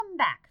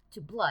back to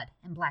Blood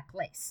and Black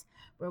Lace,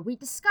 where we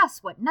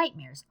discuss what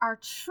nightmares are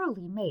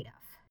truly made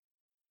of.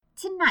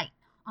 Tonight,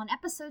 on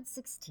episode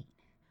 16,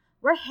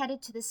 we're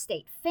headed to the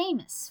state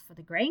famous for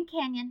the Grand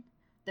Canyon,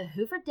 the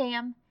Hoover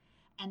Dam,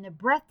 and the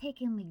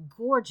breathtakingly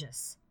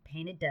gorgeous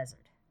Painted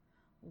Desert.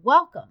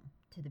 Welcome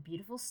to the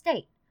beautiful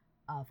state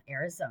of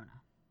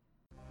Arizona.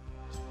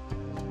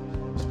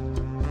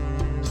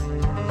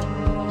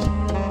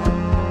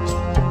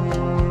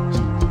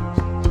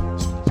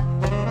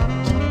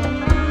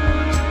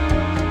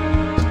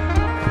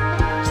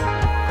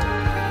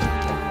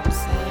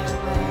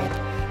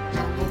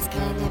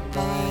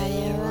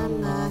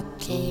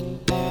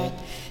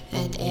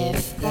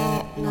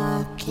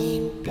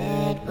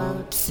 Mockingbird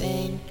won't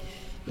sing.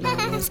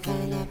 Mama's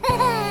gonna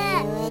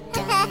buy you a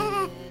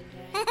diamond.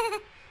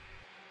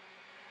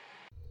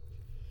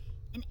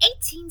 In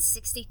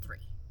 1863,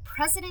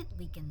 President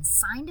Lincoln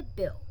signed a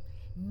bill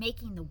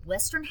making the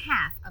western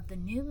half of the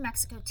New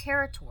Mexico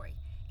Territory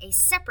a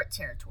separate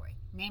territory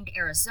named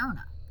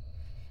Arizona.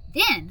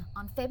 Then,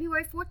 on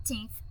February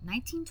 14,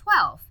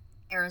 1912,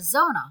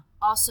 Arizona,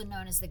 also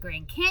known as the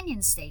Grand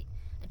Canyon State,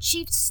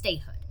 achieved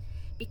statehood,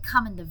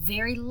 becoming the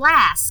very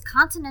last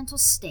continental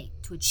state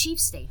to achieve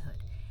statehood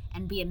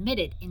and be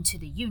admitted into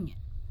the Union.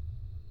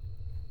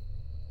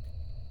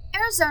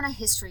 Arizona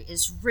history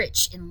is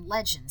rich in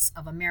legends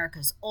of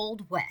America's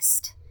Old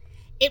West.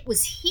 It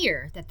was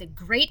here that the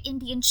great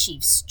Indian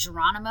chiefs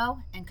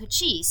Geronimo and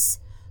Cochise,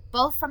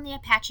 both from the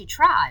Apache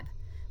tribe,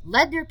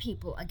 led their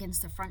people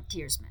against the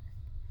frontiersmen.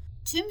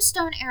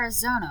 Tombstone,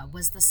 Arizona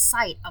was the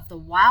site of the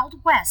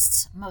Wild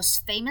West's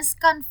most famous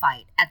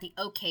gunfight at the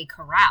OK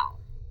Corral.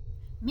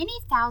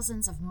 Many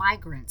thousands of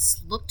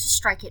migrants looked to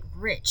strike it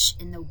rich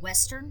in the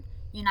western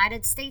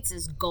United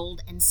States'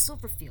 gold and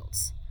silver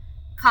fields.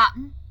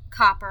 Cotton,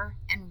 copper,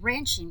 and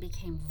ranching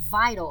became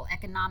vital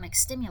economic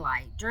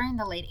stimuli during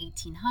the late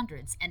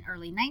 1800s and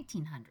early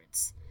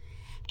 1900s.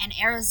 And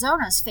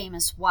Arizona's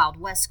famous Wild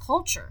West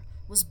culture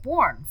was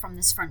born from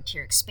this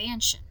frontier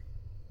expansion.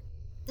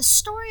 The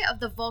story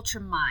of the Vulture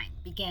mine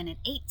began in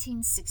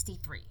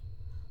 1863,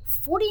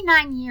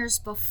 49 years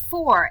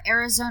before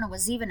Arizona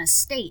was even a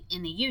state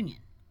in the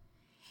Union.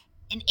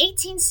 In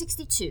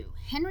 1862,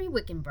 Henry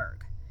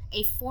Wickenburg,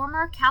 a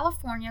former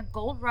California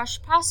gold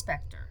rush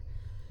prospector,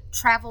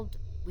 traveled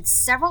with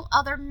several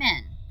other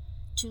men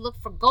to look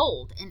for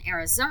gold in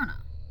Arizona.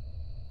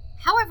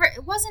 However,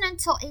 it wasn't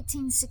until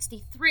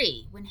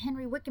 1863 when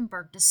Henry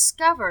Wickenburg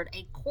discovered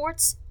a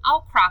quartz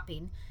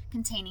outcropping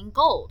containing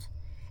gold.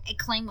 A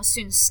claim was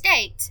soon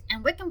staked,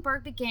 and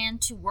Wickenburg began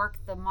to work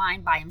the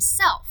mine by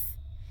himself.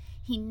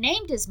 He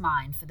named his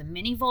mine for the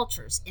many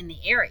vultures in the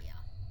area.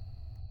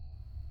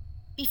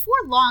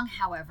 Before long,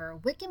 however,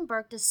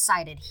 Wickenburg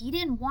decided he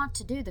didn't want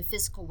to do the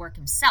physical work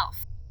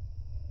himself,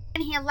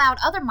 and he allowed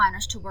other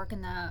miners to work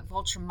in the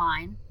Vulture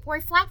mine for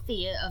a flat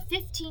fee of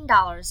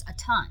 $15 a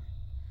ton.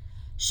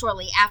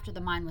 Shortly after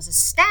the mine was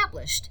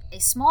established, a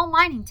small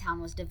mining town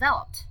was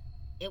developed.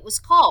 It was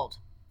called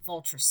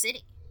Vulture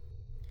City.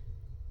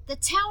 The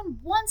town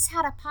once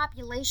had a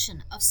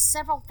population of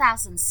several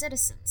thousand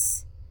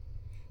citizens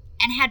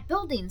and had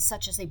buildings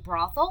such as a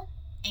brothel,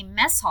 a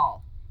mess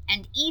hall,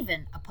 and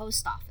even a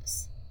post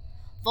office.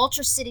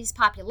 Vulture City's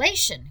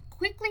population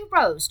quickly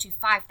rose to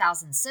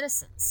 5,000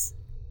 citizens.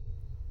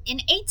 In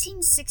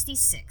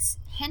 1866,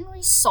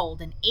 Henry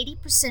sold an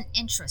 80%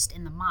 interest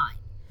in the mine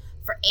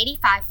for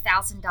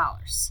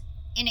 $85,000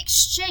 in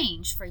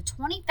exchange for a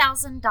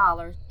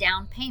 $20,000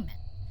 down payment,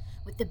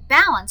 with the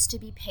balance to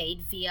be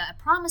paid via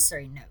a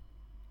promissory note.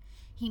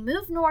 He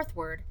moved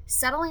northward,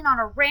 settling on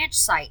a ranch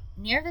site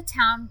near the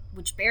town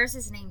which bears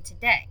his name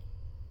today.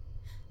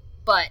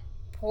 But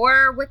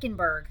poor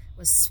Wickenburg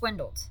was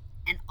swindled,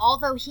 and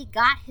although he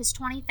got his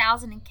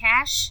 $20,000 in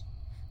cash,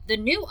 the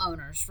new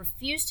owners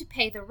refused to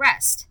pay the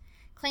rest,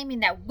 claiming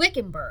that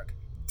Wickenburg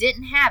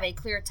didn't have a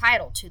clear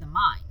title to the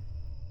mine.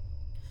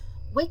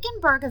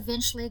 Wickenburg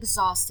eventually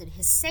exhausted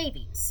his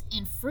savings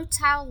in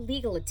futile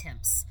legal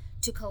attempts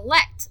to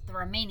collect the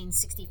remaining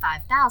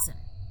 $65,000.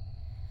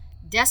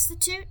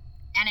 Destitute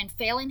and in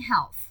failing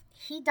health,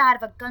 he died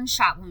of a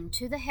gunshot wound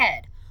to the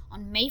head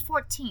on May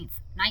 14,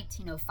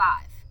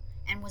 1905,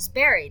 and was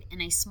buried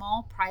in a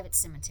small private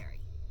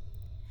cemetery.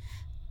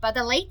 By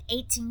the late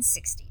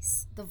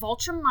 1860s, the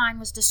Vulture mine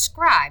was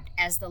described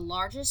as the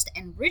largest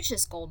and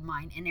richest gold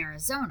mine in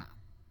Arizona.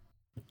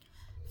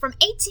 From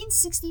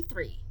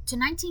 1863 to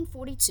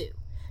 1942,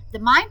 the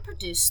mine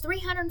produced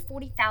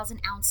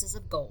 340,000 ounces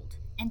of gold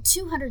and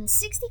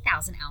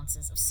 260,000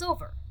 ounces of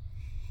silver.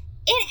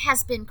 It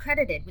has been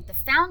credited with the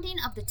founding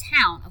of the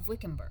town of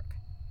Wickenburg.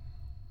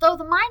 Though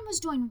the mine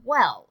was doing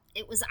well,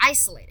 it was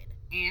isolated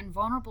and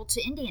vulnerable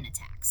to Indian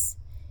attacks.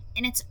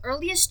 In its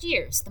earliest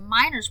years, the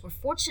miners were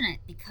fortunate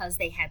because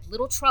they had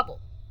little trouble.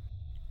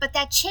 But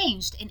that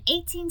changed in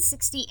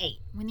 1868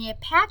 when the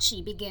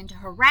Apache began to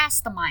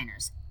harass the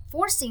miners,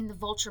 forcing the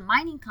Vulture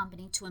Mining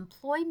Company to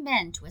employ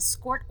men to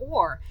escort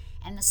ore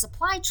and the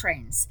supply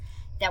trains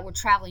that were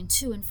traveling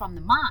to and from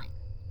the mine.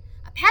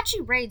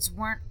 Apache raids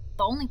weren't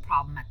the only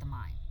problem at the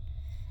mine.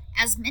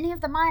 As many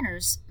of the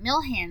miners,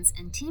 mill hands,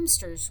 and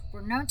teamsters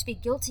were known to be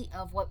guilty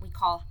of what we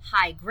call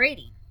high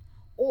grading,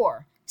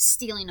 or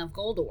stealing of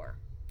gold ore.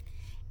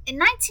 In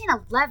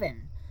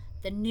 1911,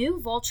 the new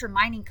Vulture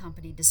Mining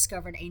Company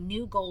discovered a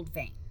new gold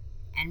vein,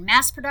 and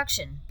mass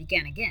production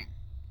began again.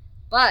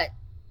 But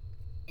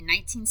in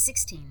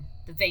 1916,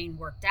 the vein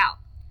worked out,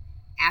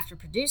 after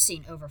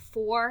producing over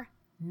 $4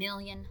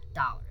 million.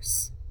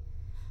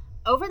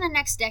 Over the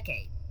next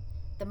decade,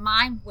 the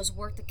mine was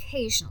worked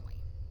occasionally.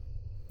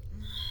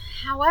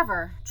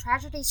 However,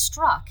 tragedy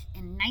struck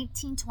in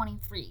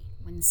 1923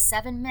 when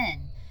 7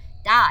 men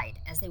died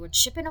as they were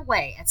chipping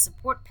away at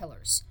support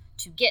pillars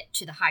to get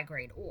to the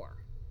high-grade ore.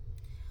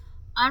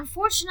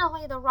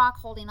 Unfortunately, the rock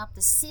holding up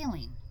the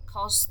ceiling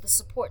caused the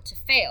support to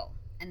fail,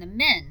 and the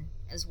men,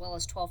 as well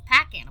as 12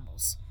 pack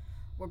animals,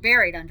 were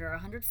buried under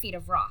 100 feet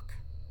of rock.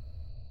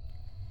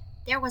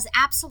 There was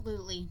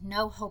absolutely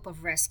no hope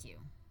of rescue,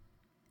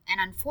 and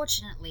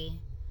unfortunately,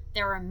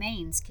 their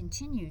remains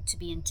continue to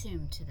be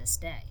entombed to this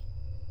day.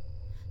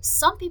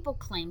 Some people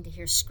claim to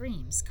hear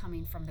screams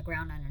coming from the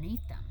ground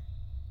underneath them.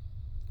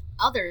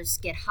 Others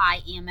get high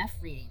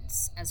EMF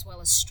readings, as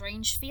well as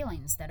strange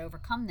feelings that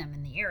overcome them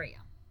in the area.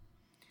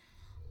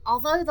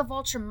 Although the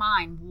Vulture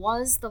mine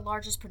was the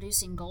largest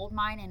producing gold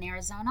mine in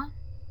Arizona,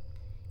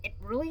 it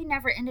really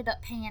never ended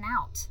up paying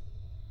out.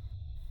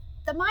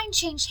 The mine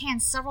changed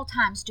hands several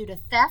times due to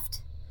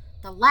theft,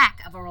 the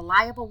lack of a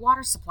reliable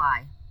water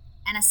supply,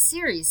 and a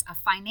series of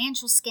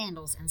financial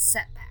scandals and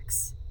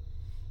setbacks.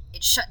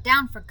 It shut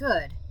down for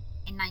good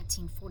in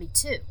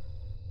 1942.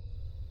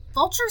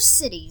 Vulture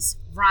City's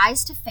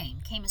rise to fame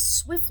came as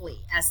swiftly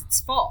as its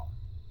fall,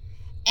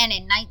 and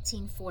in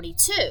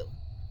 1942,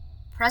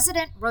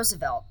 President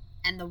Roosevelt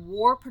and the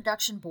War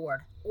Production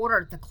Board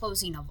ordered the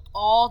closing of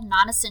all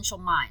non-essential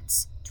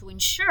mines to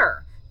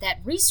ensure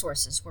that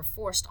resources were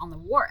forced on the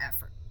war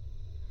effort.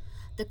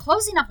 The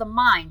closing of the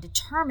mine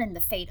determined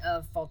the fate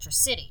of Vulture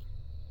City,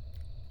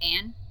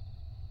 and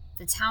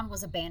the town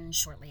was abandoned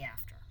shortly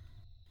after.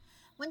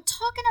 When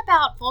talking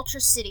about Vulture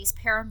City's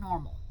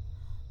paranormal,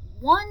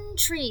 one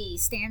tree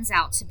stands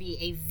out to be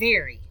a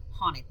very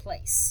haunted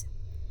place.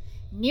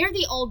 Near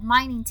the old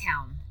mining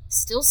town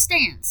still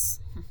stands,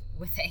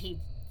 with a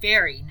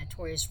very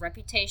notorious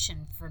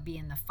reputation for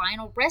being the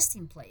final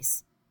resting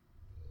place,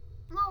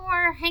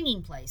 or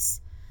hanging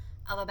place,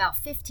 of about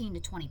 15 to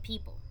 20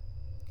 people.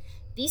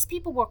 These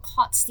people were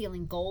caught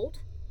stealing gold,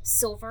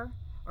 silver,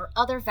 or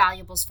other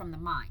valuables from the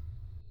mine.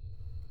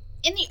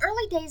 In the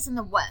early days in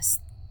the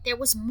West, there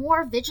was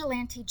more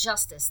vigilante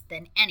justice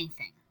than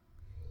anything.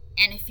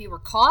 And if you were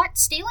caught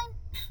stealing,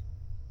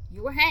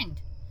 you were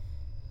hanged.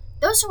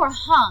 Those who were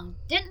hung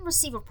didn't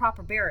receive a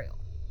proper burial.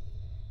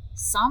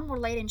 Some were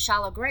laid in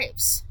shallow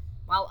graves,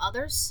 while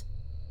others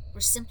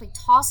were simply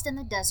tossed in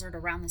the desert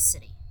around the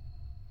city.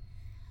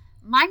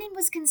 Mining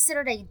was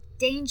considered a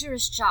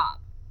dangerous job,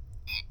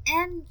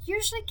 and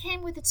usually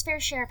came with its fair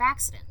share of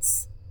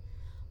accidents.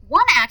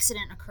 One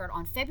accident occurred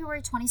on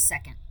February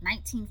 22nd,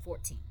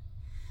 1914.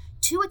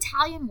 2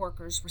 Italian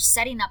workers were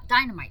setting up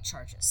dynamite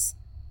charges.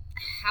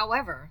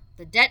 However,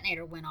 the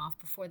detonator went off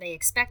before they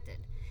expected,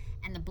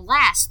 and the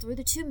blast threw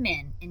the 2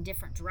 men in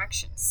different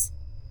directions.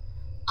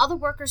 Other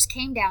workers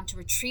came down to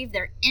retrieve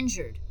their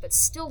injured but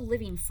still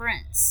living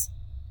friends.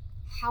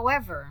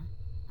 However,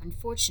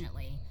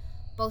 unfortunately,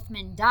 both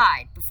men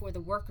died before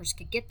the workers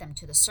could get them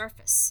to the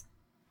surface.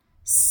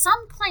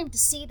 Some claim to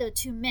see the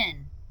 2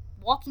 men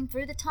walking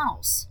through the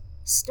tunnels,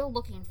 still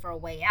looking for a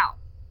way out.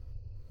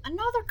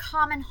 Another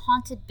common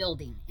haunted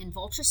building in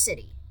Vulture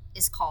City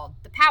is called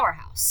the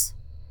Powerhouse.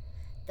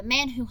 The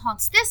man who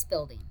haunts this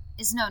building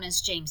is known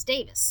as James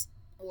Davis,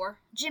 or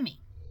Jimmy.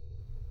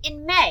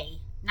 In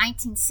May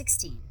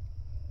 1916,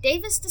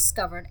 Davis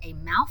discovered a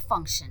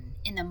malfunction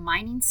in the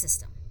mining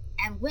system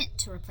and went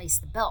to replace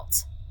the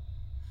belt.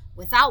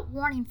 Without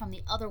warning from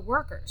the other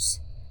workers,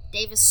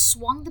 Davis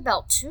swung the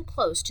belt too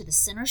close to the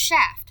center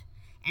shaft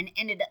and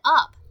ended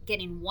up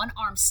getting one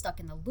arm stuck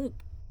in the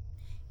loop.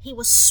 He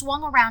was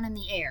swung around in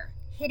the air,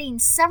 hitting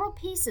several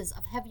pieces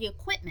of heavy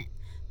equipment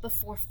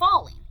before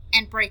falling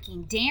and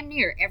breaking damn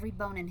near every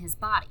bone in his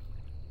body.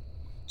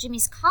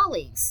 Jimmy's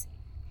colleagues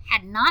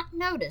had not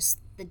noticed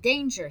the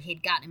danger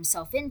he'd gotten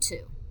himself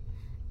into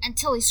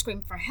until he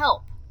screamed for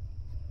help.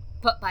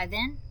 But by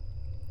then,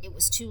 it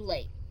was too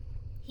late.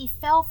 He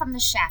fell from the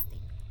shafting,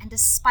 and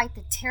despite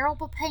the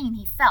terrible pain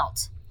he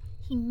felt,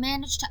 he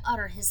managed to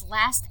utter his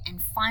last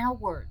and final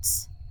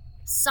words: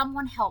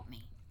 "Someone help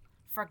me,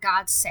 for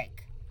God's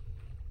sake."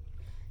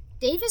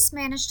 Davis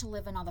managed to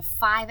live another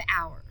 5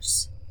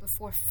 hours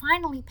before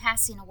finally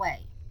passing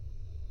away,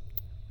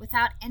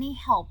 without any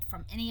help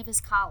from any of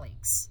his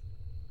colleagues.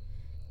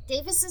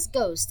 Davis's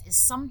ghost is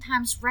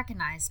sometimes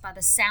recognized by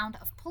the sound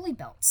of pulley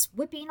belts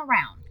whipping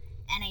around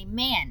and a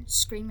man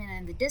screaming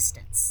in the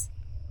distance.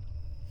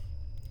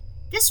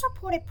 This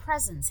reported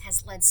presence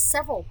has led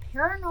several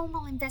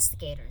paranormal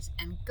investigators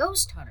and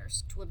ghost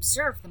hunters to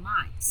observe the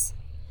mines.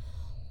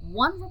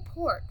 One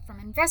report from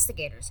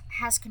investigators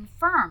has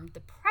confirmed the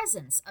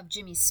presence of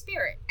Jimmy's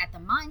spirit at the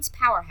mine's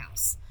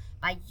powerhouse,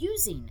 by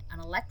using an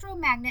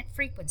electromagnet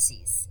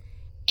frequencies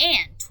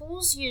and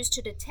tools used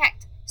to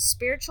detect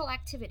spiritual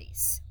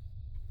activities.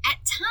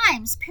 At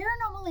times,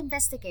 paranormal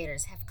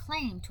investigators have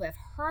claimed to have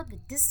heard the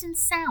distant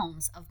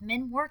sounds of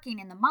men working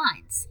in the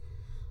mines,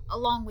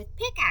 along with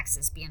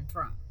pickaxes being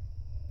thrown.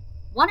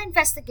 One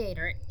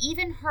investigator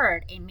even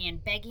heard a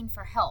man begging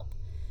for help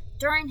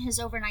during his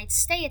overnight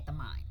stay at the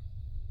mine.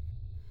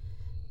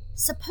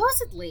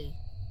 Supposedly,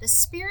 the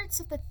spirits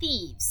of the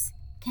thieves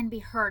can be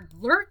heard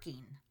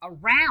lurking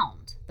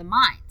around the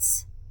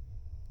mines,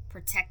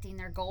 protecting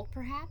their gold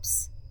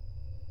perhaps?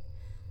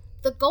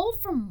 The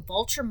gold from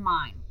Vulture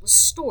mine was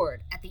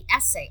stored at the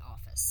assay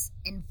office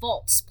in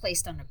vaults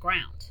placed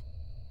underground.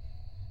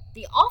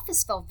 The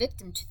office fell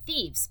victim to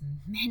thieves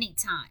many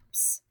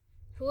times,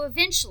 who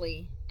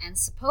eventually and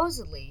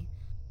supposedly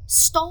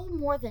stole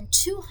more than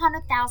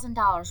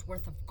 $200,000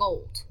 worth of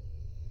gold.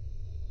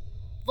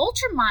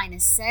 Vulture mine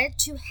is said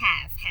to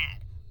have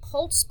had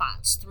cold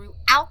spots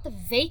throughout the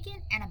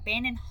vacant and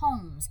abandoned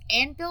homes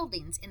and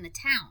buildings in the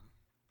town.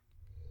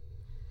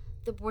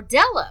 The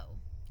bordello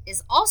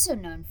is also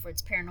known for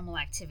its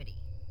paranormal activity.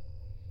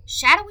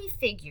 Shadowy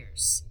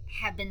figures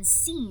have been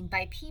seen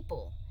by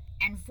people,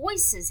 and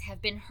voices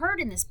have been heard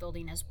in this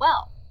building as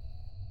well.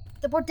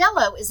 The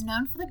bordello is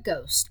known for the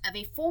ghost of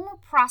a former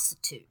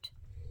prostitute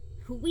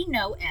who we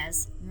know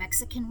as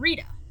Mexican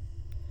Rita.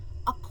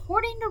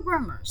 According to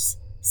rumors,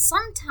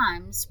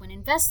 sometimes when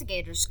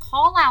investigators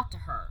call out to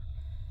her,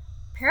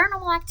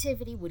 paranormal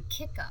activity would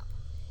kick up,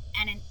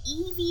 and an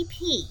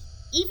EVP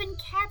even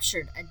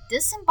captured a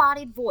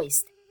disembodied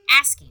voice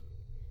asking,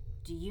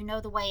 "Do you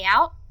know the way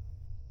out?"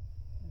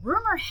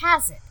 Rumor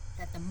has it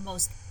that the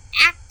most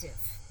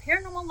active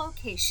paranormal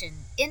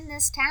location in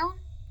this town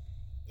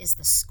is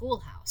the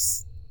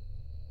schoolhouse.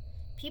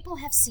 People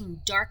have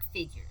seen dark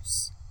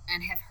figures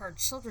and have heard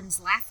children's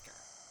laughter.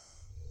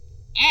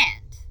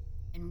 And,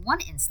 in one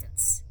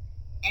instance,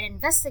 an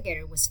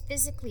investigator was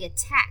physically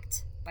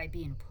attacked by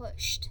being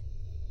pushed.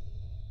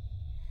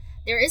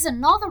 There is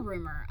another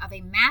rumor of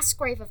a mass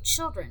grave of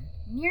children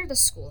near the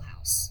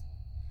schoolhouse.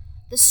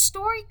 The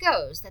story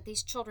goes that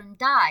these children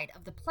died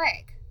of the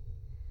plague,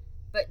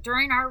 but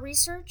during our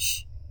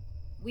research,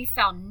 we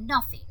found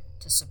nothing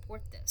to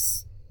support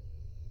this.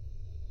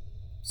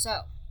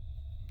 So,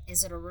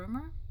 is it a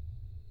rumor?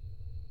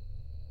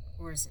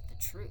 Or is it the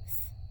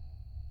truth?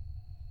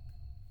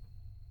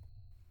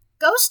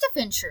 Ghost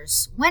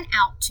Adventures went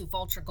out to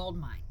Vulture Gold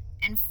Mine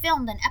and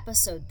filmed an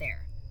episode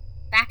there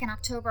back in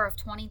October of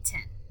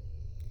 2010.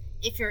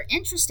 If you're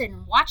interested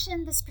in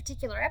watching this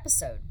particular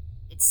episode,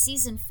 it's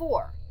Season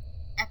 4,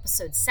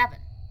 Episode 7.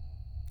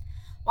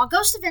 While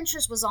Ghost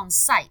Adventures was on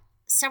site,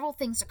 several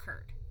things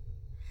occurred.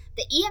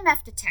 The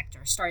EMF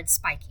detector started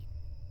spiking.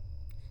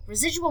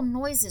 Residual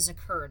noises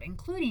occurred,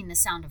 including the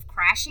sound of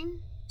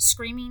crashing,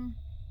 screaming,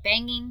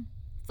 banging,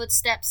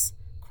 footsteps,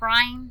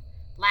 crying,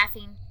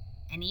 laughing,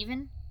 and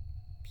even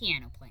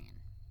piano playing.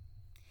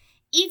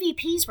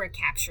 EVPs were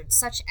captured,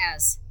 such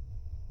as,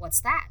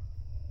 "What's that?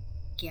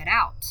 Get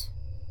out.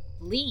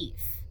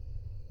 Leave.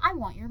 I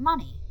want your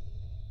money.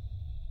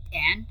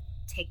 And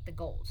take the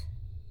gold."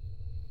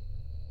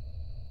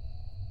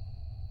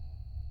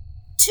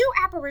 Two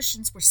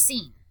apparitions were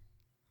seen.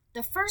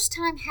 The first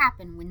time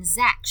happened when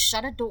Zach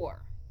shut a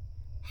door.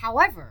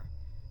 However,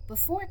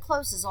 before it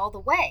closes all the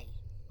way,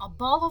 a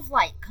ball of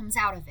light comes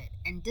out of it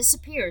and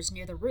disappears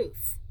near the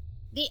roof.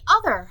 The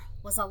other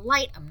was a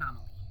light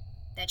anomaly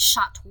that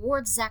shot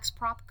towards Zach's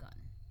prop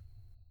gun.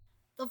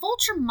 The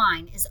Vulture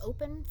mine is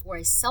open for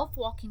a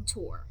self-walking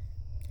tour.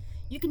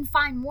 You can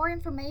find more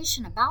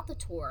information about the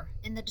tour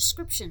in the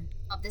description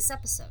of this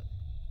episode.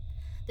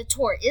 The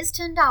tour is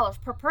 $10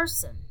 per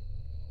person,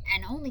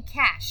 and only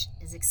cash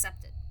is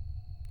accepted.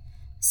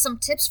 Some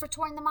tips for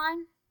touring the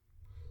mine: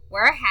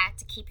 wear a hat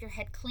to keep your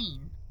head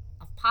clean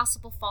of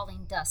possible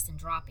falling dust and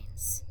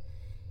droppings.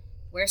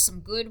 Wear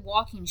some good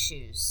walking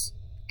shoes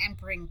and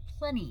bring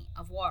plenty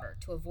of water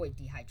to avoid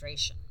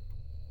dehydration.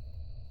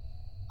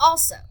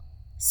 Also,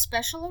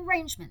 special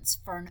arrangements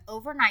for an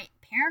overnight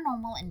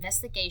paranormal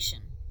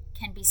investigation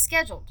can be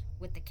scheduled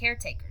with the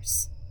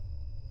caretakers.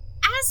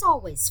 As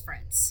always,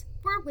 friends,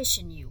 we're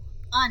wishing you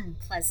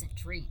unpleasant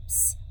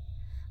dreams.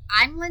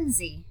 I'm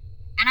Lindsay,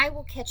 and I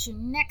will catch you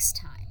next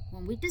time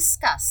when we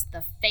discuss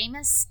the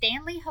famous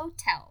Stanley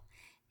Hotel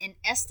in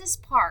Estes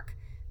Park,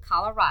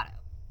 Colorado,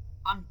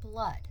 on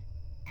Blood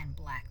and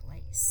Black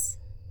Lace.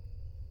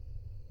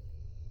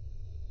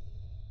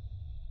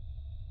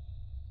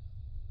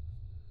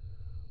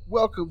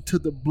 Welcome to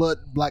the Blood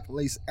and Black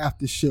Lace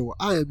After Show.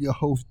 I am your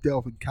host,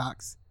 Delvin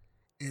Cox,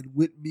 and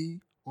with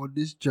me on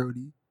this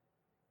journey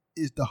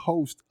is the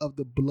host of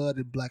the Blood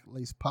and Black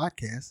Lace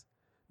podcast,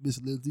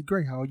 Miss Lindsay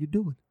Gray. How are you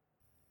doing?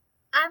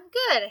 I'm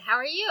good. How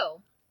are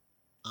you?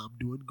 I'm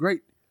doing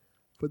great.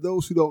 For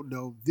those who don't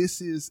know, this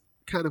is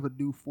kind of a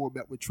new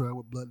format we're trying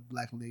with Blood and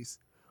Black Lace,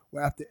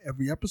 where after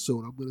every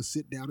episode, I'm going to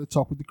sit down and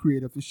talk with the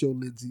creator of the show,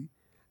 Lindsay.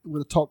 I'm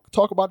going to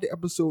talk about the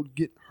episode,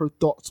 get her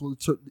thoughts on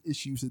certain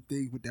issues and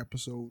things with the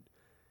episode,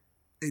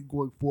 and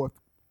going forth,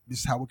 this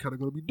is how we're kind of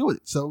going to be doing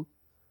it. So,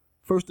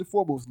 first and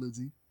foremost,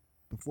 Lindsay,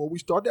 before we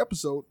start the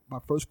episode, my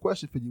first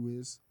question for you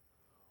is,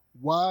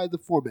 why the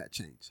format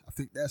change? I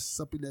think that's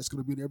something that's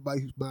going to be in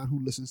everybody's mind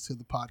who listens to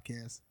the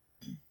podcast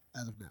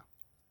as of now.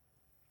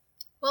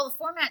 Well, the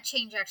format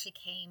change actually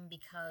came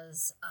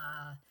because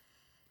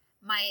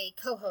my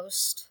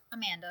co-host,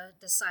 Amanda,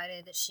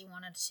 decided that she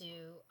wanted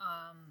to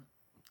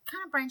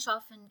kind of branch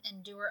off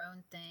and do her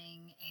own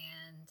thing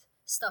and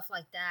stuff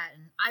like that.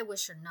 And I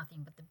wish her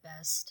nothing but the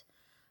best.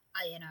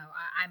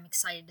 I'm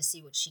excited to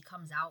see what she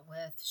comes out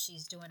with.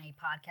 She's doing a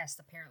podcast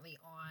apparently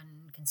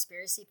on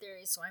conspiracy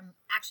theories, so I'm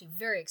actually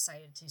very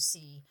excited to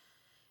see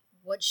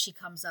what she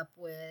comes up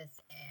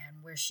with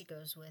and where she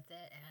goes with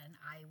it. And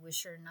I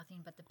wish her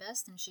nothing but the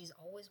best, and she's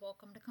always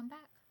welcome to come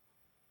back.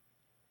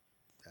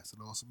 That's an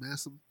awesome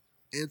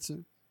answer.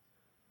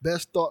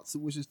 Best thoughts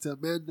and wishes to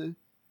Amanda.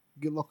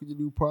 Good luck on your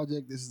new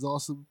project. This is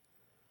awesome.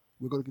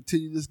 We're going to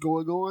continue this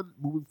going on,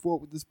 moving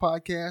forward with this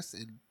podcast,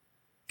 and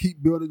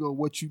keep building on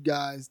what you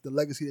guys, the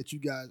legacy that you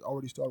guys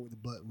already started with the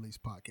Blood and Lace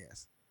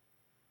podcast.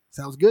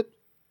 Sounds good?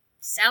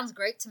 Sounds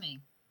great to me.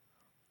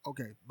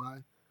 Okay,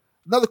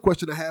 another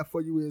question I have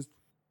for you is,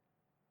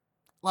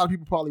 a lot of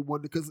people probably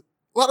wonder, because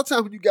a lot of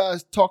times when you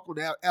guys talk on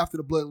after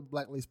the Blood and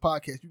Black Lace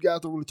podcast, you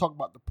guys don't really talk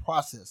about the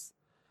process.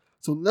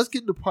 So let's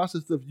get in the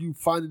process of you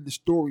finding the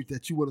stories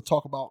that you want to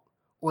talk about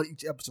on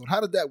each episode.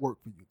 How did that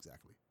work for you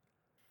exactly?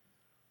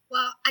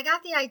 Well, I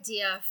got the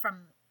idea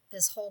from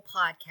this whole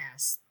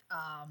podcast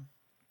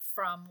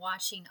from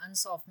watching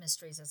Unsolved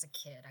Mysteries as a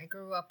kid. I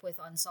grew up with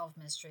Unsolved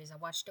Mysteries. I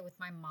watched it with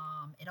my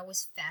mom. It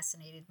always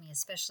fascinated me,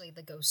 especially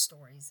the ghost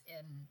stories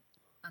in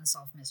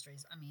Unsolved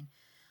Mysteries. I mean,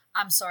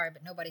 I'm sorry,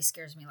 but nobody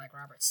scares me like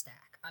Robert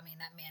Stack. I mean,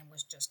 that man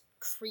was just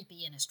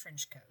creepy in his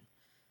trench coat.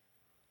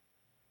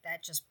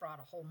 That just brought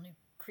a whole new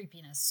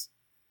creepiness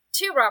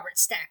to Robert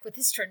Stack with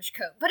his trench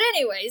coat. But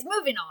anyways,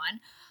 moving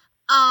on.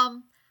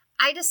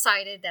 I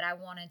decided that I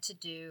wanted to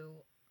do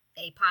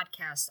a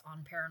podcast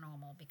on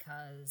paranormal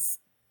because,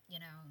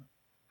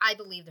 I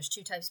believe there's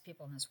two types of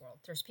people in this world.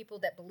 There's people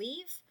that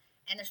believe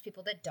and there's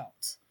people that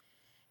don't.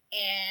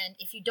 And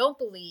if you don't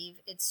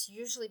believe, it's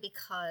usually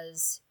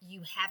because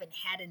you haven't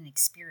had an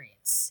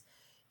experience.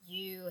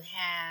 You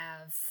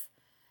have,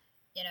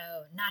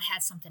 not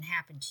had something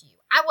happen to you.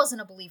 I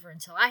wasn't a believer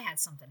until I had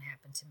something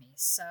happen to me.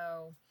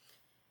 So,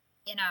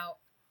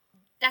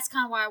 that's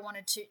kind of why I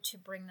wanted to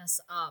bring this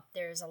up.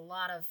 There's a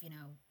lot of,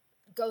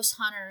 ghost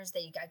hunters,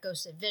 that you got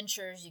ghost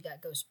adventures, you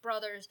got ghost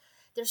brothers.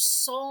 There's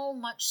so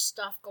much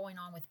stuff going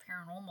on with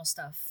paranormal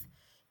stuff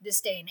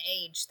this day and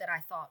age that I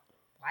thought,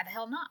 why the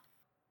hell not?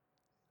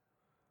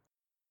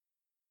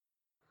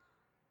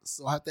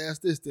 So I have to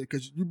ask this then,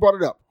 because you brought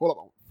it up. Hold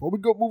on. Before we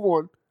move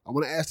on, I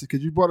want to ask this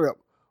because you brought it up.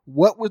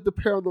 What was the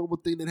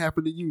paranormal thing that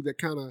happened to you that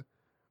kind of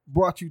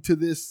brought you to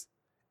this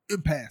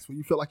impasse where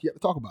you felt like you had to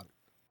talk about it?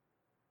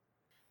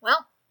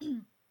 Well,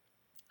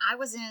 I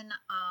was in,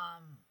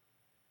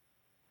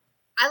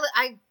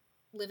 I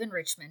live in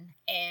Richmond,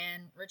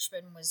 and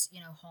Richmond was,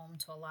 home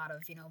to a lot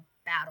of,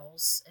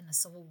 battles in the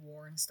Civil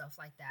War and stuff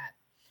like that.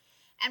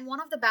 And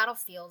one of the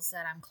battlefields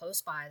that I'm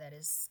close by that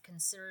is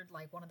considered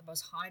like one of the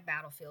most haunted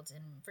battlefields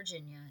in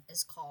Virginia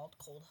is called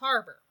Cold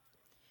Harbor.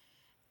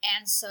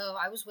 And so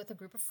I was with a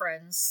group of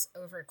friends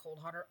over at Cold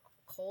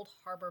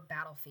Harbor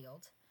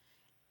Battlefield,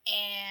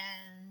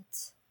 and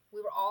we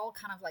were all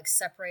kind of like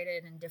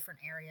separated in different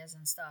areas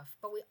and stuff,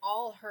 but we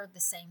all heard the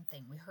same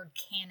thing. We heard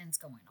cannons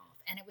going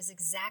off, and it was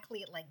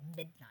exactly at like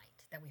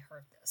midnight that we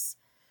heard this.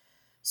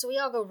 So we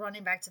all go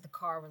running back to the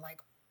car. We're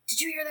like, did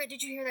you hear that?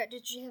 Did you hear that?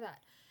 Did you hear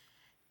that?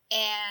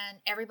 And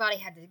everybody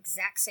had the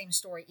exact same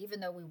story, even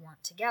though we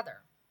weren't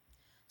together.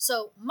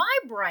 So my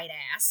bright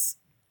ass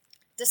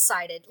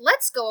decided,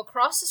 let's go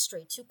across the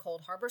street to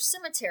Cold Harbor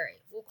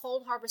Cemetery. Well,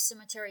 Cold Harbor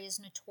Cemetery is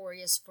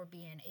notorious for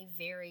being a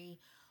very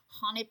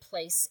haunted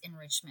place in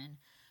Richmond,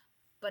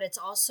 but it's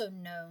also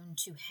known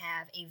to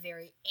have a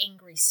very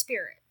angry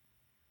spirit.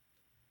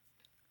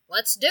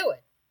 Let's do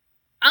it.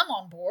 I'm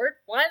on board.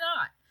 Why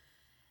not?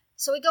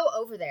 So we go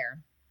over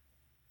there,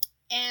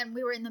 and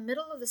we were in the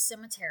middle of the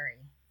cemetery,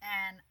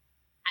 and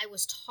I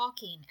was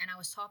talking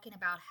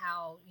about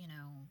how,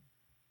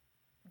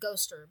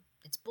 ghosts are,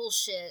 it's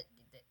bullshit,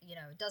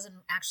 it doesn't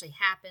actually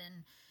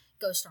happen,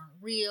 ghosts aren't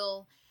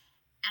real,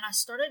 and I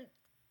started,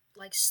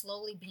 like,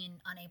 slowly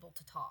being unable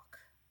to talk,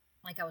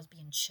 like I was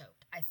being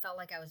choked. I felt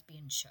like I was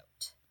being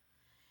choked,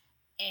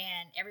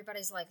 and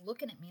everybody's, like,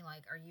 looking at me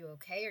like, are you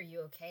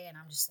okay, and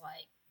I'm just,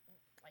 like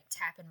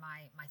tapping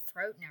my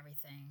throat and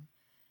everything.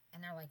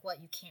 And they're like,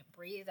 what, you can't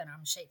breathe? And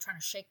I'm trying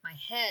to shake my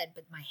head,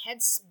 but my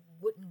head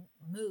wouldn't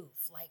move.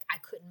 Like, I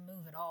couldn't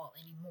move at all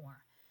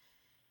anymore.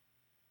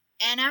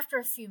 And after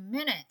a few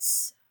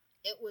minutes,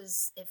 it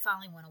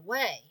finally went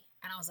away.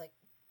 And I was like,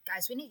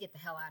 guys, we need to get the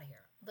hell out of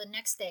here. The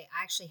next day,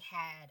 I actually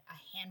had a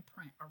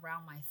handprint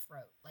around my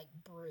throat, like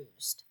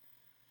bruised.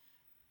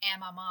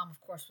 And my mom,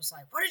 of course, was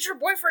like, what did your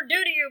boyfriend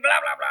do to you?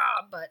 Blah, blah,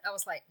 blah. But I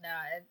was like, no,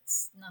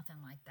 it's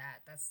nothing like that.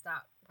 That's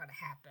not what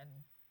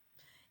happened.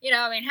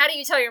 How do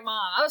you tell your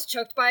mom? I was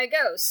choked by a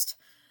ghost.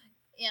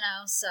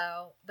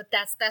 But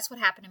that's what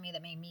happened to me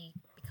that made me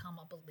become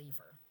a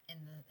believer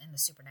in the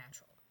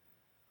supernatural.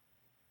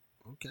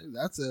 Okay,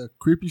 that's a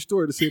creepy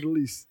story to say the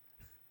least.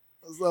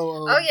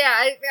 So, oh yeah,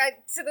 I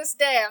to this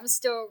day I'm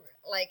still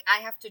like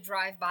I have to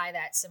drive by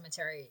that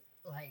cemetery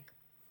like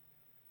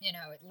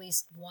at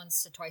least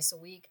once to twice a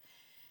week,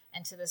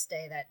 and to this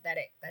day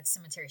that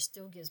cemetery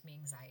still gives me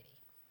anxiety.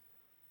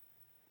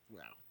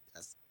 wow,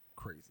 that's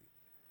crazy.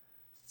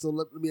 So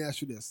let me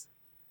ask you this: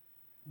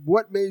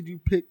 what made you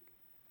pick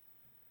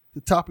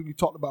the topic you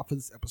talked about for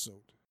this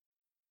episode?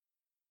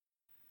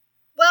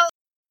 Well,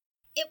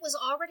 it was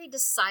already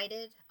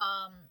decided.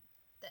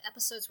 The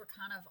episodes were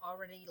kind of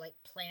already like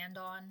planned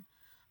on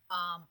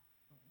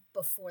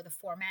before the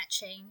format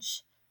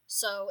change.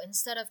 So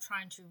instead of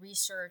trying to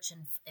research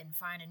and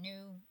find a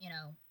new,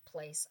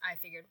 place, I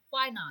figured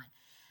why not?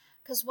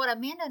 Because what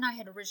Amanda and I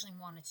had originally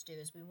wanted to do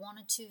is we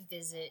wanted to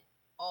visit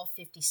all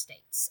 50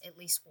 states at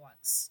least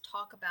once.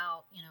 Talk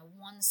about,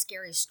 one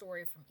scary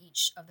story from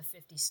each of the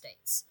 50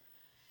 states.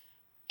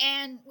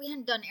 And we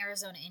hadn't done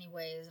Arizona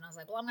anyways, and I was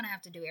like, well, I'm going to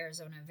have to do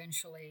Arizona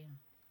eventually.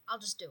 I'll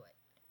just do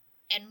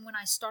it. And when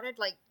I started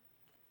when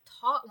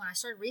I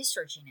started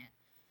researching it,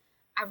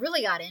 I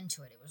really got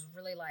into it. It was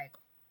really like,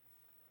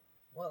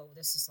 whoa,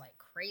 this is like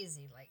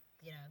crazy. Like,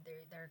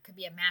 there could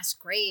be a mass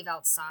grave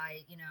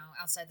outside,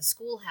 outside the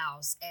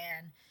schoolhouse.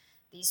 And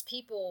these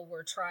people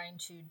were trying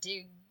to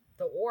dig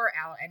the ore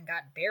out and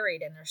got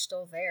buried and they're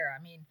still there.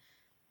 I mean,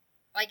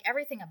 like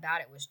everything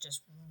about it was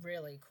just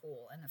really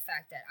cool. And the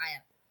fact that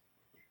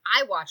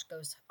I watched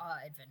Ghost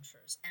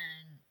Adventures,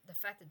 and the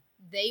fact that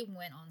they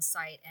went on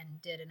site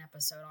and did an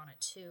episode on it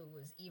too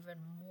was even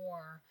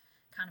more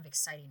kind of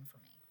exciting for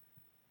me.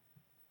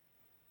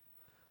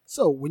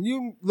 So when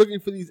you're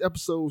looking for these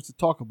episodes to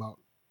talk about,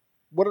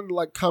 what are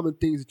the common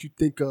things that you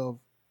think of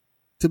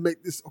to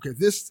make this, okay,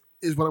 this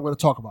is what I'm going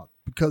to talk about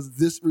because of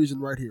this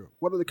reason right here?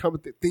 What are the common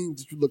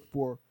things that you look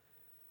for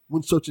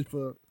when searching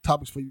for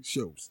topics for these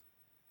shows?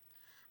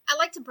 I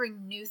like to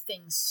bring new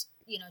things,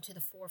 to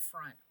the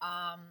forefront.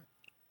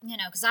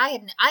 Because I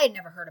had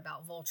never heard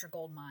about Vulture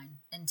Gold Mine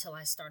until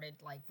I started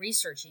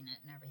researching it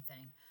and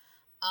everything.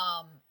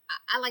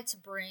 I like to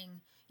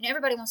bring,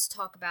 everybody wants to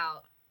talk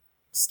about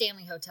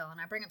Stanley Hotel,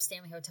 and I bring up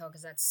Stanley Hotel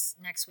because that's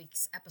next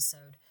week's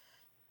episode.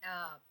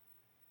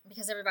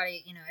 Because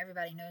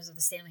everybody knows of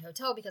the Stanley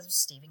Hotel because of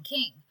Stephen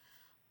King.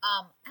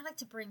 I like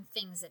to bring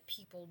things that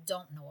people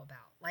don't know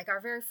about. Like our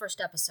very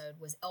first episode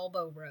was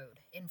Elbow Road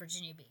in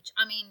Virginia Beach.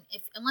 I mean,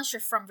 unless you're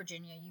from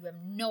Virginia, you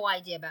have no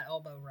idea about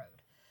Elbow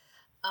Road.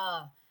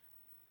 And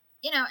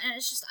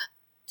it's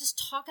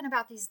just talking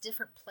about these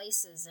different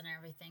places and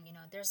everything.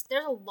 There's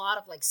a lot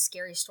of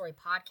scary story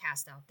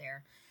podcasts out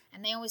there,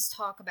 and they always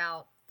talk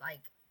about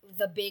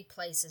the big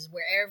places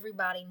where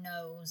everybody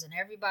knows and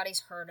everybody's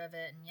heard of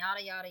it and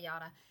yada yada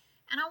yada.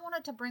 And I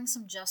wanted to bring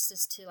some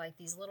justice to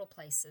these little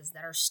places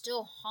that are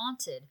still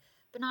haunted,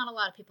 but not a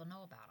lot of people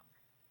know about them,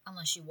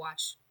 unless you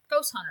watch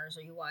Ghost Hunters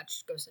or you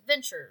watch Ghost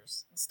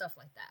Adventures and stuff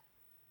like that.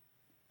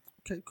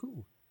 Okay,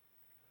 cool.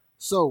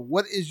 So,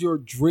 what is your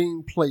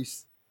dream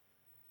place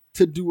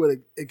to do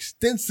an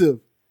extensive,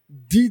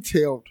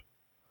 detailed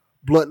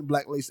Blood and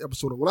Black Lace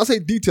episode? When I say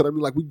detailed, I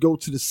mean we go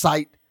to the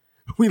site,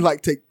 we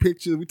take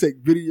pictures, we take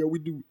video, we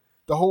do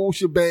the whole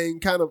shebang,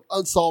 kind of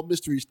unsolved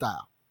mystery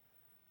style.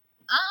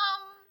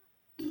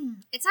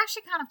 It's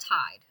actually kind of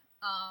tied.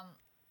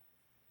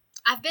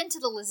 I've been to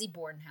the Lizzie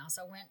Borden house.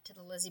 I went to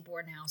the Lizzie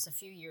Borden house a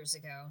few years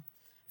ago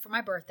for my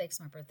birthday,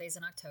 because my birthday's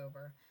in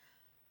October.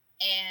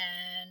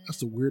 And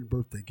that's a weird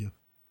birthday gift.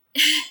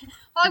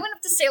 Well, I went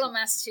up to Salem,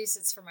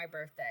 Massachusetts for my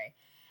birthday.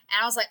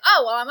 And I was like,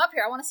 oh, well, I'm up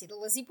here. I want to see the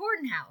Lizzie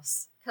Borden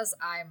house because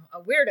I'm a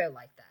weirdo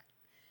like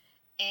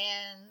that.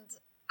 And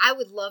I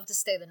would love to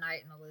stay the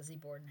night in the Lizzie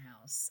Borden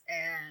house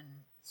and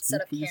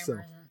set up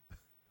cameras.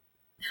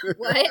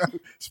 What?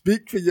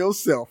 Speak for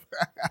yourself.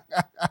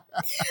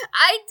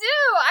 I do.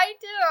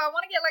 I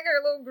want to get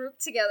a little group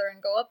together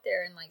and go up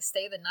there and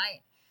stay the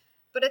night.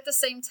 But at the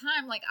same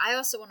time, I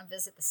also want to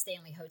visit the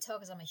Stanley Hotel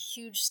because I'm a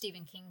huge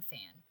Stephen King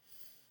fan.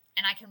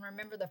 And I can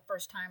remember the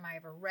first time I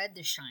ever read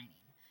The Shining.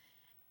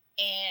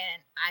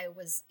 And I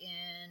was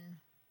in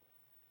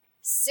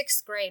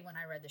 6th grade when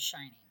I read The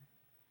Shining.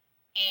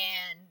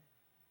 And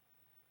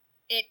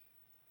it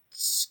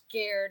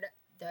scared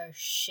the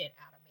shit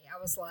out of me. I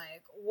was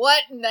like,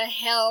 what in the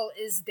hell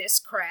is this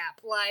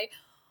crap?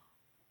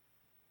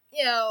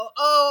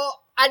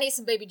 I need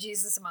some baby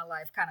Jesus in my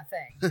life kind of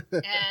thing.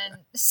 And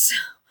so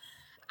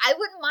I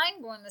wouldn't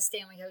mind going to the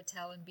Stanley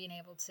Hotel and being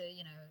able to,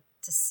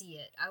 to see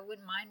it. I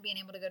wouldn't mind being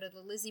able to go to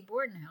the Lizzie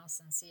Borden house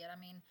and see it. I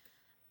mean,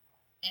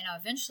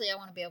 eventually I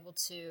want to be able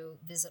to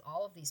visit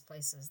all of these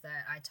places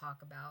that I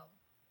talk about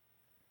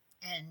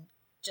and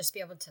just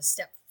be able to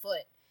step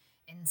foot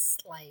in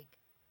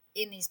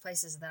in these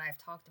places that I've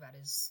talked about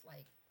is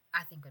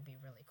I think would be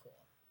really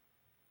cool.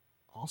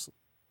 Awesome.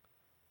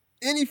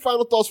 Any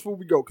final thoughts before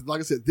we go? Because like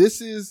I said,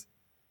 this is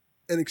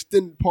an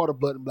extended part of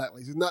Blood and Black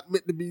Lace. It's not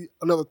meant to be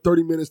another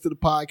 30 minutes to the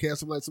podcast.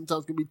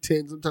 Sometimes it can be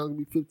 10, sometimes it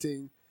can be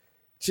 15.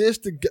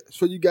 Just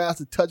for you guys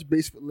to touch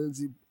base with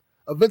Lindsay.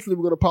 Eventually,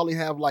 we're going to probably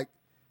have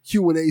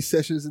Q&A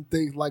sessions and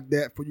things like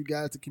that for you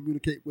guys to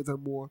communicate with her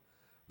more.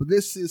 But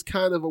this is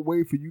kind of a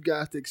way for you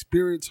guys to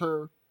experience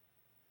her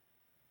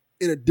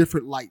in a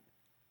different light.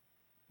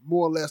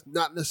 More or less,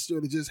 not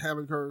necessarily just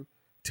having her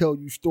tell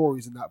you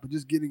stories or not, but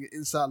just getting an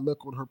inside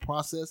look on her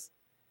process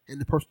and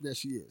the person that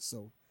she is.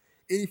 So,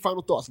 any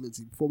final thoughts,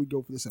 Lindsay, before we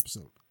go for this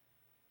episode?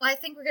 Well, I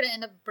think we're going to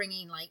end up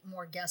bringing like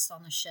more guests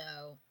on the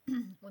show.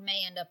 We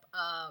may end up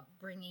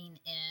bringing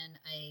in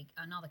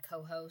another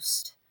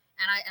co-host,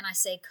 and I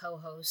say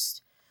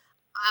co-host.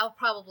 I'll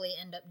probably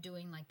end up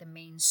doing like the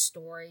main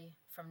story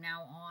from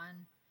now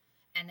on,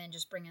 and then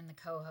just bring in the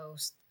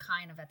co-host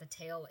kind of at the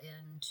tail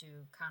end to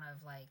kind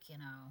of like,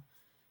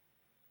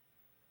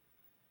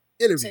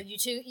 Interview.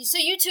 So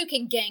you two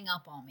can gang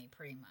up on me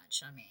pretty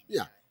much. I mean,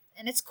 yeah,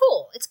 and it's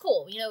cool. It's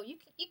cool. You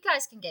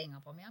guys can gang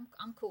up on me.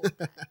 I'm cool with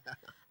that.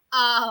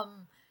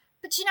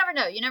 But you never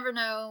know. You never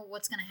know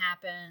what's going to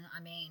happen. I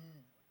mean,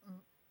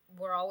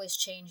 we're always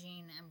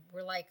changing, and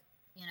we're like,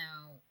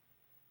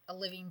 a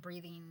living,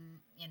 breathing,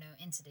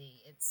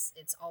 entity.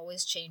 It's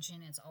always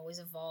changing. It's always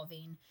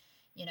evolving.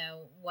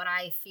 What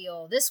I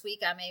feel this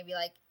week, I may be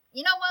like,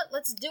 you know what?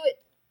 Let's do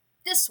it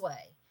this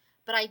way.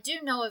 But I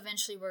do know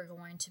eventually we're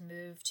going to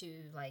move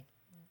to like,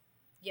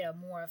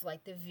 more of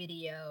like the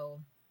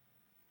video,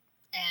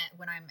 and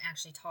when I'm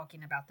actually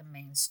talking about the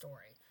main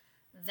story.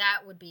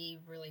 That would be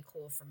really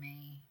cool for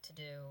me to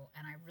do,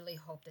 and I really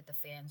hope that the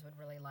fans would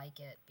really like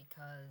it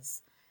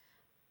because,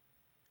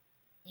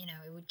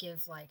 it would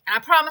give like, and I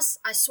promise,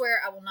 I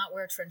swear I will not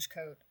wear a trench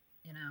coat,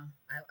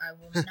 I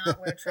will not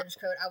wear a trench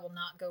coat, I will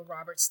not go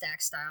Robert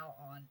Stack style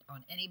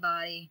on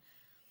anybody,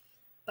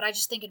 but I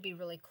just think it'd be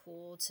really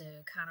cool to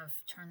kind of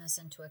turn this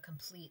into a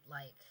complete,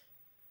 like,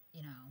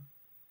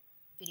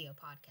 video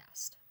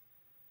podcast.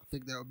 I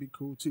think that would be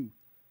cool too.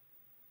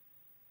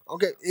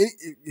 Okay,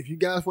 if you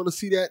guys want to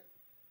see that,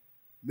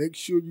 make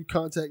sure you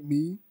contact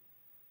me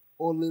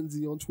or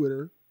Lindsay on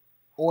Twitter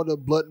or the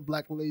Blood and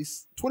Black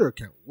Lace Twitter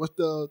account. What's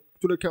the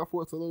Twitter account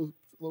for those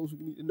who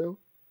need to know?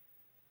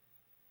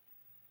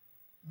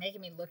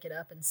 Making me look it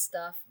up and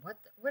stuff. What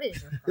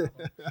is your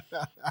problem?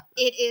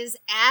 It is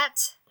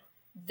at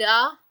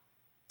the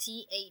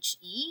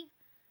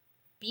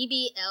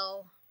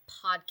THEBBL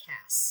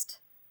podcast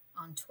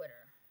on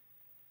Twitter.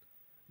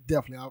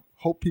 Definitely. I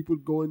hope people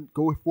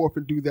go forth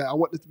and do that. I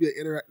want this to be an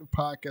interactive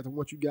podcast. I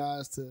want you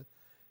guys to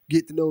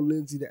get to know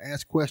Lindsay, to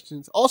ask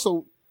questions.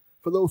 Also,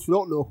 for those who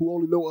don't know, who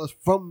only know us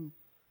from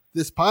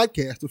this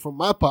podcast or from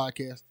my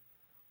podcast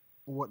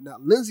or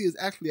whatnot, Lindsay is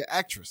actually an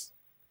actress.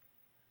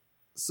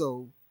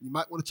 So you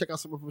might want to check out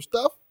some of her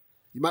stuff.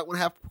 You might want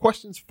to have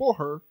questions for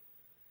her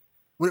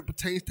when it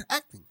pertains to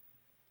acting.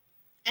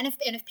 And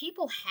if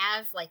people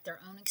have like their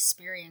own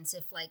experience,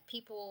 if like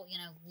people,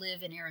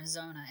 live in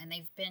Arizona and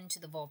they've been to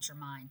the Vulture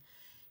mine,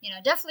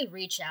 definitely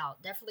reach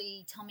out.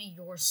 Definitely tell me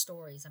your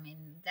stories. I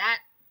mean, that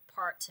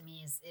part to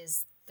me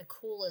is the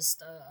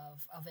coolest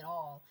of it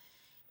all,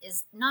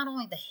 is not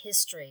only the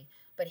history,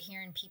 but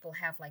hearing people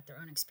have like their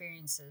own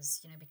experiences,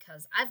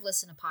 because I've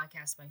listened to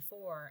podcasts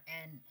before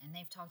and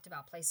they've talked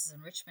about places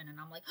in Richmond and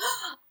I'm like,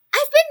 oh,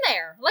 I've been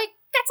there. Like,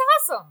 that's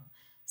awesome.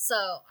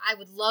 So I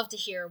would love to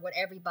hear what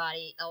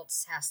everybody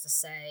else has to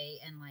say.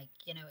 And like,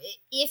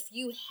 if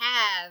you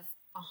have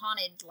a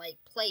haunted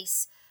like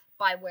place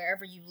by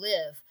wherever you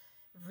live,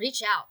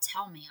 reach out,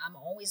 tell me. I'm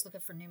always looking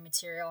for new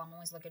material. I'm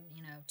always looking,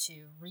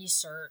 to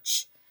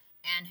research.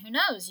 And who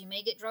knows, you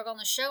may get drug on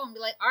the show and be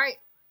like, all right,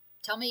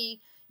 tell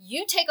me,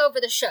 you take over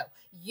the show.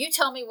 You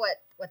tell me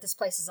what this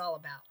place is all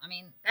about. I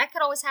mean, that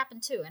could always happen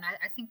too. And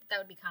I think that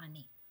would be kind of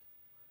neat.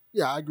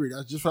 Yeah, I agree.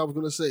 That's just what I was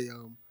going to say.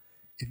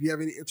 If you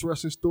have any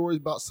interesting stories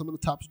about some of the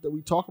topics that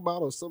we talk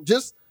about or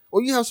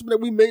you have something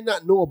that we may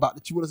not know about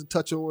that you want us to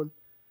touch on,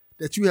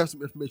 that you have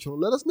some information on,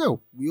 let us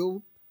know.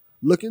 We'll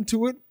look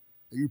into it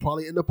and you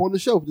probably end up on the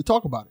show to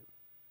talk about it.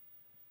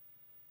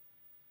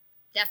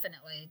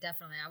 Definitely.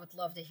 I would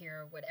love to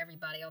hear what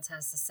everybody else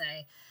has to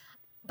say.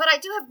 But I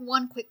do have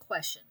one quick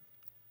question.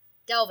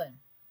 Delvin,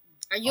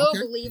 are you a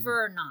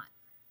believer or not?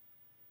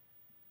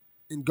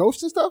 In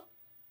ghosts and stuff?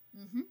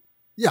 Mm-hmm.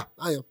 Yeah,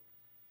 I am.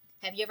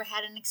 Have you ever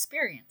had an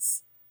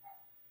experience?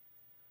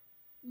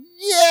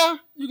 Yeah,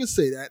 you can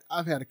say that.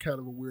 I've had a kind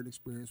of a weird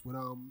experience with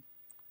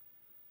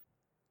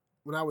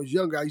when I was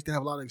younger, I used to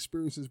have a lot of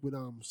experiences with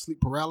sleep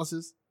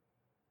paralysis.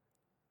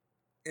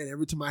 And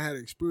every time I had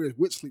an experience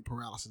with sleep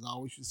paralysis, I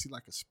always used to see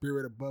like a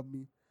spirit above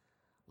me,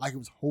 like it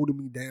was holding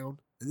me down.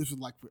 And this was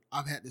like,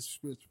 I've had this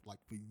experience like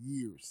for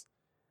years.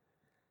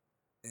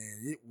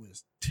 And it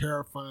was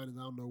terrifying as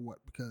I don't know what,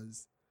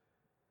 because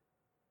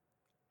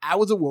I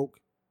was awoke.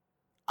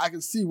 I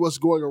can see what's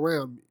going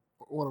around me.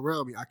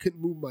 I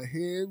couldn't move my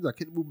hands. I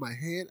couldn't move my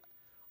head.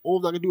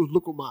 All I could do was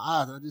look with my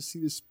eyes, and I just see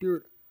this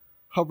spirit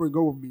hovering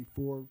over me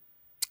for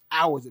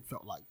hours, it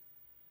felt like.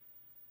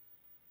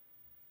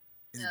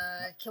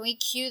 Can we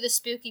cue the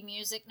spooky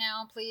music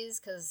now, please?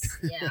 Because,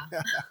 yeah.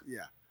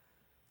 Yeah.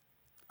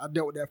 I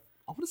dealt with that.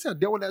 I want to say I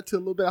dealt with that till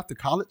a little bit after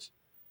college.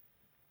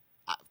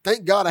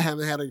 Thank God I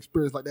haven't had an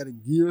experience like that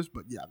in years,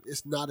 but yeah,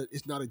 it's not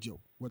a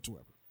joke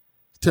whatsoever.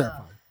 It's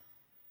terrifying.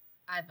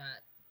 I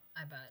bet.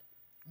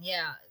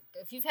 Yeah.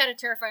 If you've had a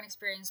terrifying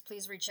experience,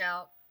 please reach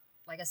out.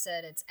 Like I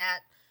said, it's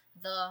at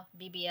the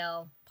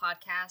BBL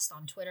podcast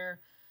on Twitter.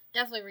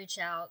 Definitely reach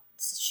out,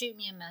 shoot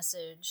me a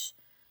message.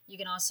 You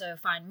can also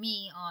find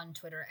me on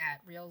Twitter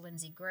at Real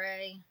Lindsay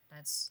Gray.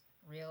 That's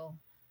Real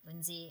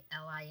Lindsay,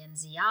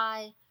 Linzi,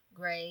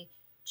 Gray,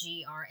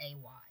 Gray.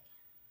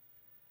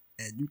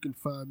 And you can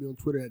find me on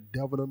Twitter at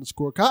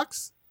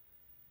Delvin_Cox.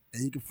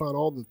 And you can find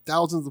all the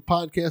thousands of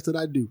podcasts that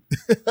I do.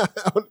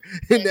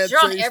 You're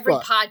on every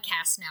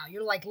podcast now.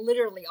 You're like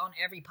literally on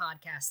every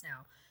podcast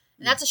now.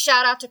 And that's a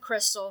shout out to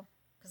Crystal.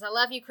 Because I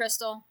love you,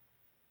 Crystal.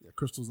 Yeah,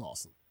 Crystal's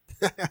awesome.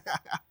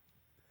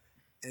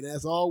 And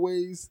as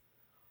always,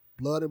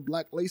 Blood and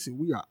Black Lace, and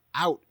we are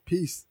out.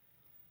 Peace.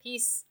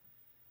 Peace.